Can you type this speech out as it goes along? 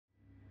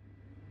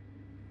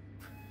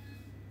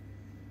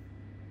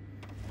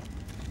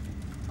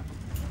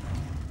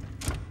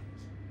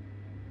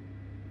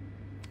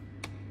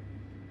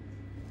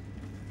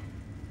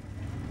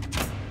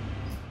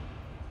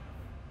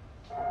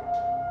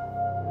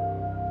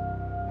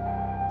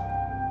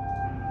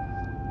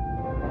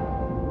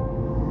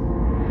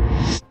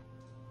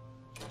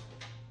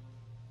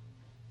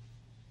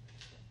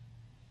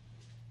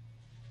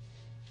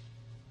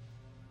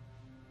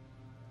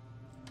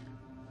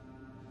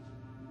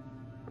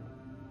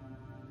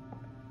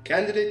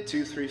Candidate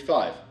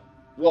 235,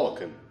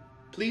 welcome.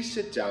 Please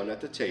sit down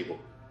at the table.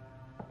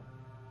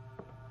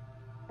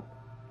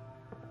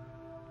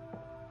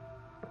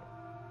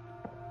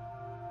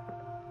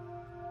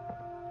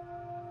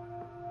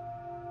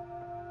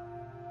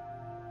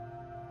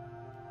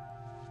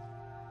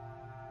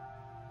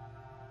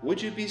 Would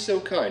you be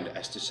so kind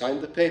as to sign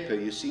the paper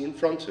you see in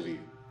front of you?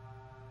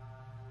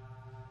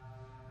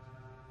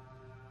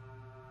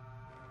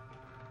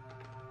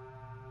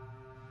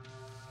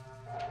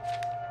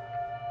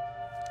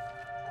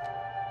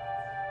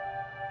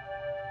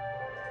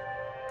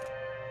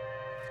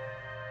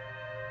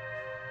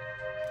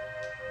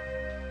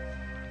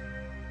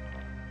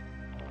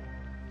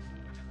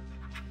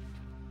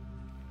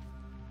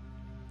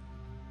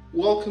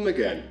 Welcome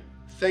again.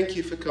 Thank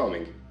you for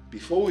coming.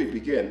 Before we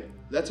begin,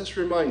 let us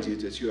remind you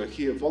that you are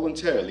here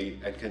voluntarily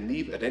and can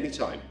leave at any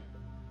time.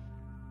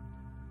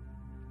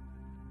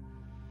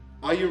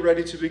 Are you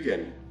ready to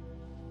begin?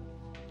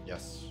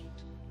 Yes.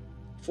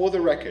 For the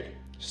record,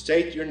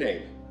 state your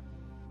name.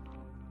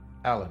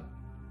 Alan.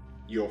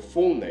 Your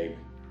full name.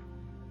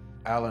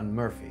 Alan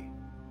Murphy.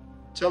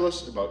 Tell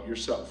us about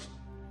yourself.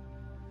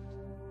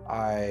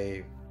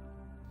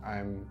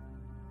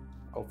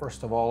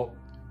 First of all,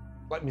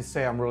 let me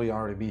say I'm really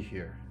honored to be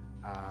here.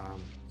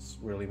 This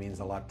really means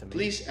a lot to me.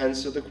 Please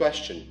answer the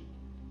question.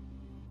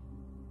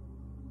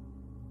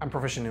 I'm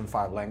proficient in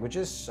 5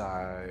 languages.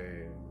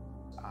 I'm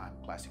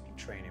classically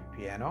trained in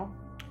piano.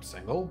 I'm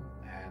single,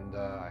 and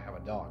I have a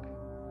dog.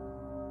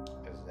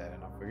 Is that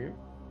enough for you?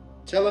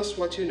 Tell us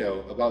what you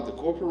know about the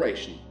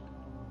corporation.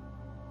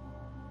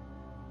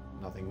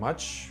 Nothing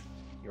much.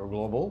 You're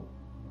global.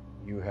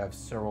 You have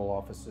several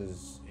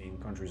offices in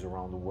countries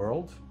around the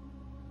world.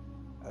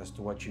 As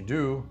to what you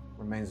do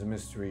remains a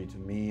mystery to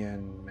me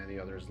and many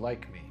others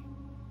like me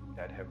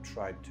that have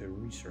tried to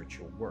research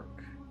your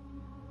work.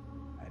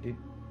 I did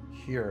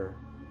hear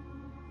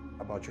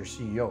about your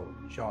CEO,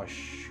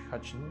 Josh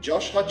Hutchinson.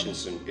 Josh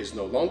Hutchinson is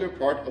no longer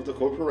part of the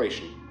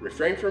corporation.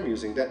 Refrain from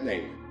using that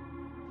name.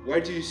 Where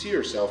do you see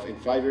yourself in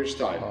 5 years'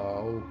 time?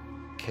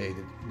 Okay,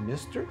 did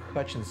Mr.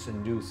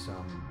 Hutchinson do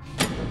some...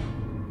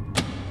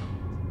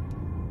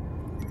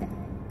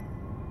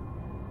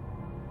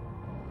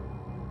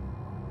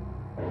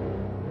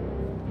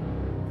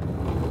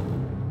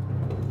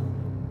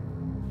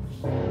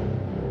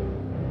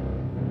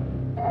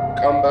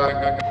 Come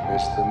back,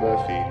 Mr.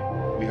 Murphy.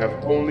 We have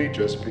only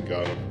just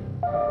begun.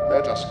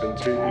 Let us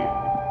continue.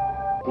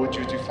 Would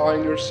you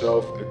define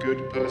yourself a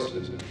good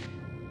person?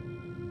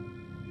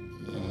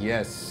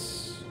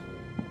 Yes.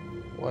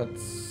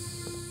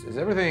 Is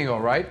everything all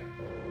right?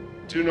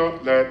 Do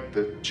not let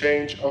the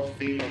change of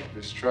theme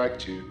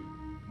distract you.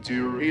 Do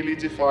you really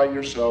define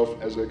yourself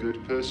as a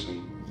good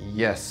person?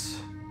 Yes.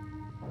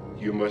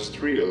 You must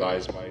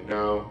realize by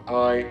now,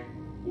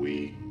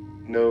 we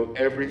know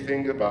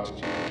everything about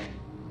you.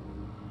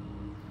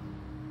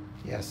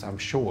 Yes, I'm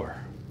sure.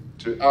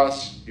 To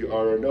us, you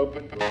are an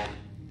open book,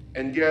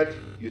 and yet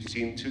you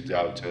seem to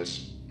doubt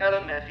us.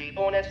 Alan Murphy,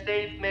 born as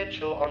Dave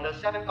Mitchell on the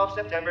 7th of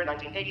September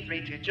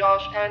 1983 to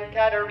Josh and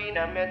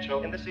Katerina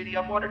Mitchell in the city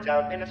of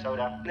Watertown,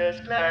 Minnesota.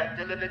 Nurse Claire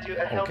delivered you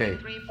a healthy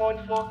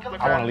 3.4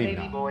 kilogram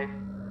baby boy.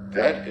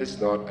 That is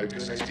not a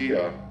good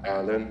idea,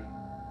 Alan.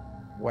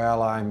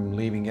 Well, I'm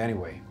leaving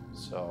anyway,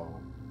 so...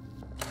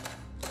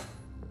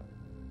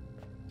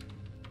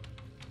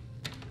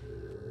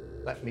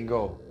 Let me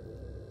go.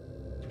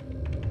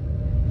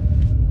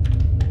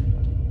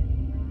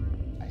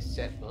 I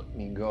said let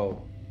me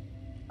go.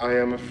 I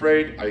am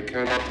afraid I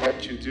cannot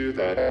let you do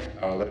that,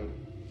 Alan.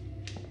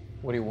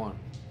 What do you want?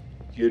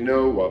 You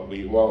know what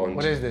we want.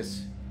 What is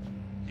this?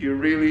 You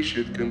really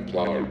should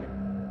comply.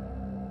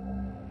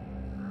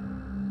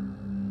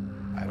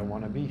 I don't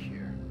want to be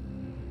here.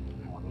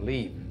 I want to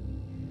leave.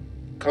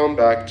 Come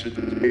back to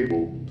the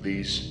table,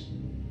 please.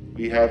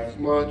 We have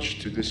much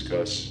to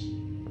discuss.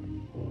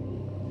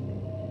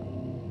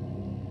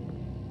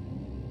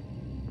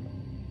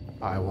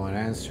 I want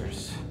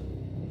answers.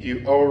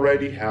 You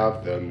already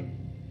have them.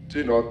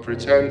 Do not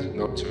pretend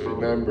not to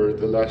remember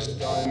the last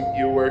time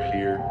you were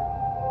here.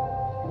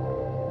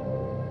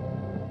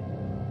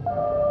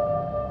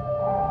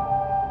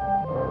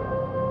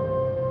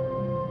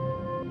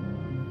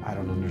 I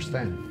don't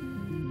understand.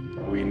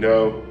 We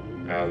know,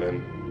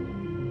 Alan.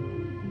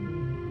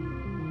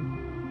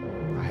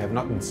 I have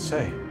nothing to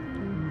say.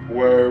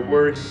 Where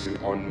were you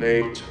on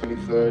May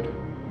 23rd?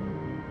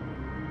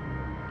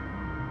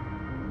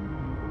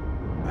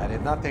 I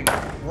did nothing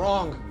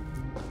wrong.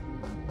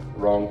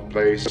 Wrong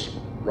place,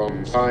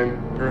 wrong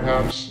time,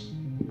 perhaps.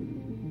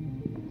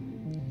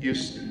 You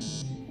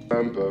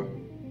remember.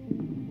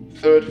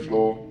 3rd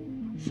floor,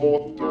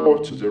 4th door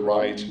to the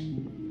right.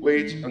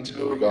 Wait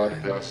until God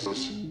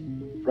passes.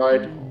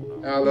 Right,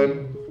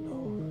 Alan?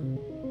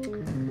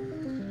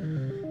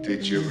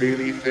 Did you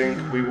really think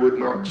we would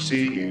not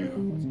see you?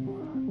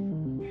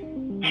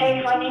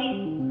 Hey,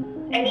 honey.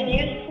 Any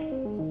news?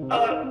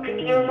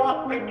 You're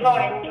not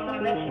replying to my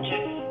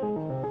messages.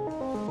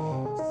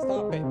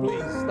 Stop it,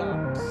 please,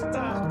 stop.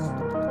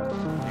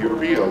 You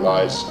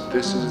realize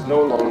this is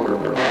no longer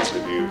because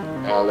of you,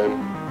 Alan.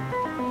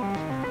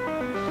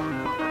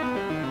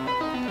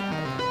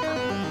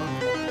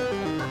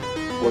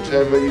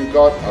 Whatever you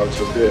got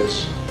out of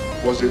this,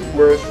 was it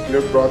worth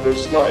your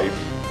brother's life?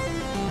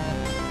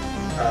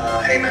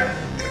 Hey man,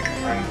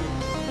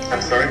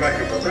 I'm sorry about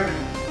your brother.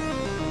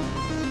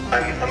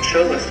 I'm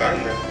sure we're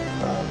fine though.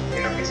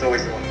 He's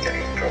always the one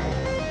getting in trouble.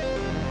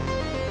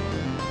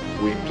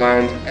 We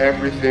planned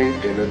everything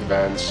in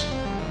advance.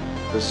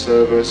 The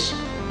service,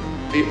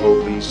 the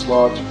open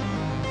slot,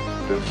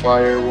 the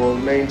firewall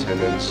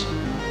maintenance.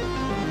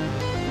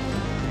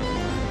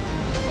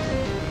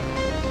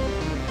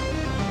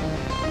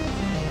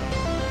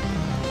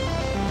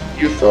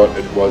 You thought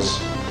it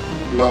was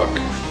luck.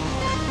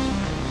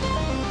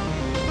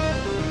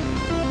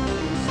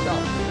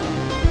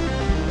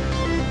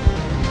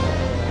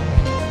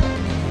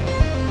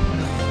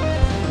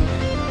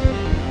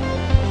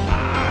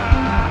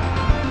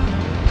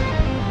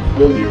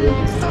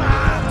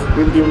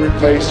 Will you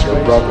replace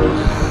your brother?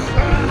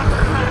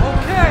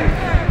 Okay.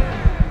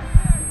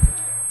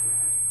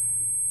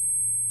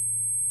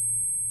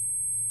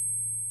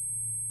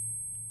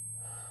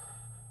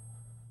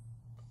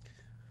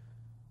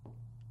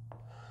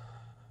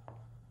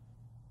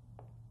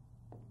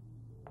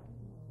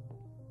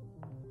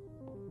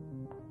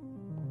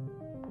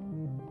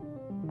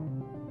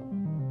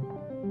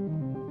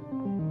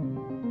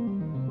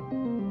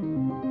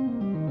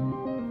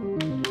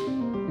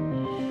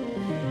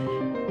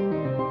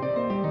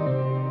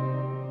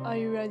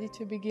 Ready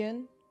to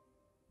begin?